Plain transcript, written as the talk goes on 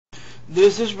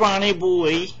This is Ronnie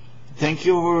Boy. Thank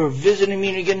you for visiting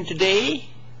me again today.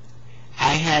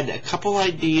 I had a couple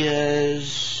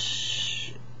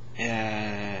ideas.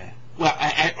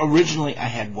 Originally I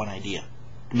had one idea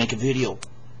to make a video.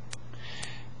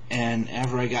 And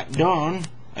after I got done,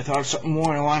 I thought of something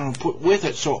more I wanted to put with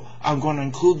it, so I'm going to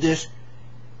include this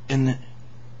in the...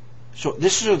 So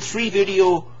this is a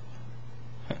 3-video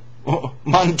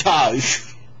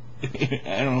montage.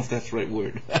 I don't know if that's the right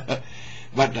word.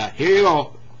 But here you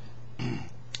go.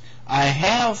 I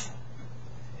have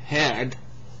had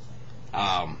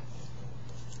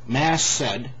Mass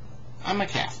said. I'm a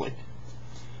Catholic.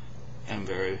 I'm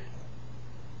very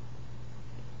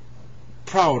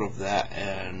proud of that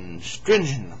and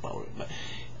stringent about it. But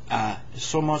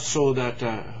so much so that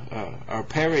our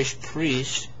parish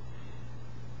priest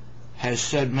has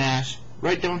said Mass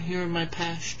right down here in my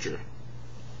pasture.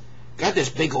 Got this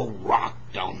big old rock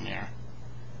down there.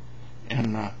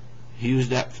 And he used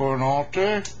that for an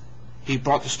altar. He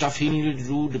brought the stuff he needed to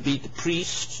do to beat the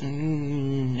priests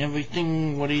and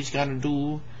everything, what he's got to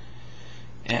do.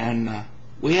 And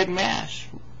we had Mass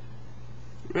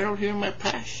right out here in my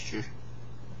pasture.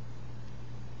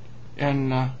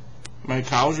 And my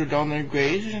cows are down there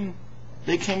grazing, and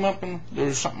they came up, and there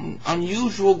was something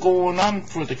unusual going on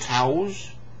for the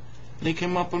cows. They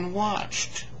came up and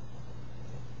watched.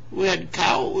 We had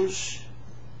cows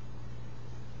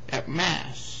at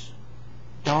Mass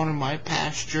down in my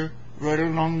pasture right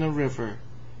along the river.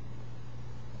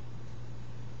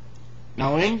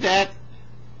 Now ain't that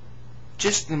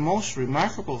just the most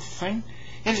remarkable thing?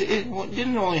 It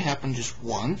didn't only happen just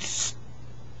once.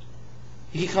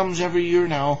 He comes every year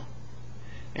now,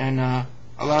 and a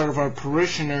lot of our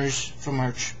parishioners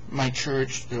from my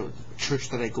church, the church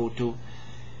that I go to,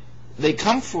 they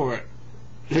come for it.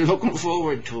 They're looking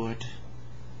forward to it.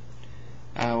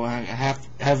 I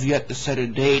have yet to set a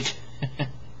date.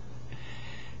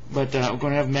 But I'm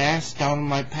going to have Mass down in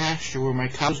my pasture where my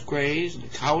cows graze. The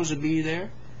cows will be there.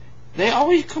 They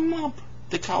always come up,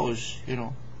 the cows, you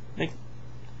know.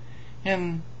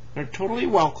 And they're totally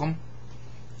welcome.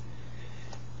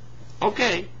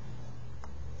 Okay.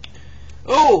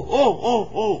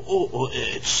 Oh,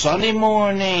 it's Sunday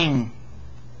morning.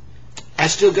 I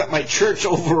still got my church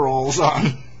overalls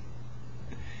on.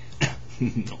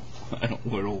 No, I don't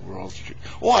wear overalls to church.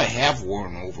 Oh, I have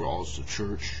worn overalls to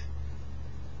church.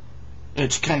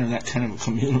 It's kind of that kind of a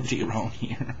community around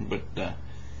here. But,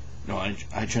 no,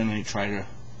 I generally try to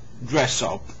dress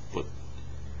up. But,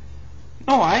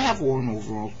 no, I have worn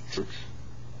overalls to church.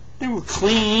 They were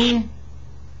clean.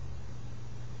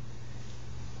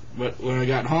 But when I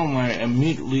got home, I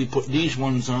immediately put these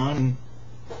ones on and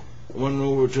went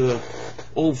over to the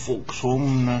old folks'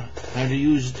 home and had to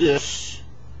use this.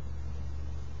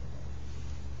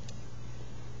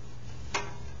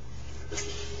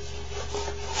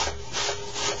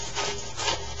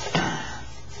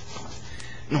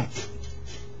 No.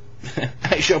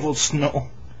 I shoveled snow.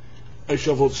 It's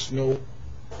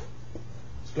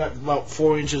got about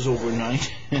 4 inches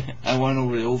overnight. I went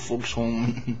over to the old folks'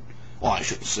 home. Well, I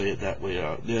shouldn't say it that way.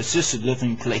 The assisted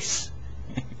living place.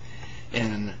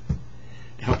 And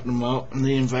helped them out. And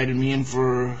they invited me in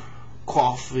for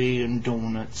coffee and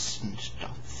donuts and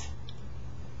stuff.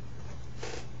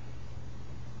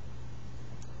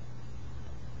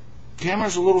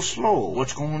 Camera's a little slow.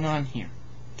 What's going on here?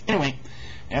 Anyway,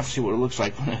 I have to see what it looks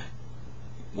like when I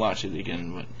watch it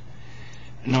again. But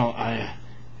no, I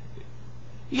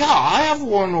have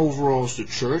worn overalls to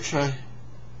church.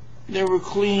 They were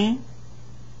clean,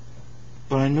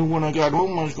 but I knew when I got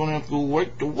home I was going to have to go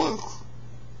right to work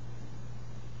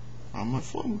on my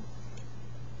phone.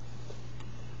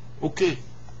 Okay.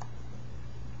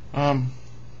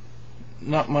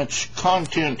 Not much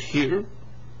content here,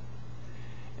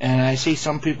 and I see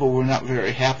some people were not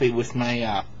very happy with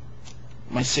my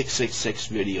 666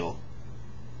 video.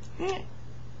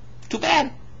 Too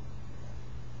bad.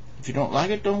 If you don't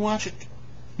like it, don't watch it.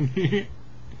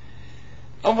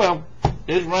 Oh well,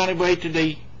 there's Ronnie Boy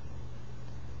today.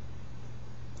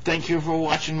 Thank you for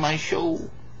watching my show.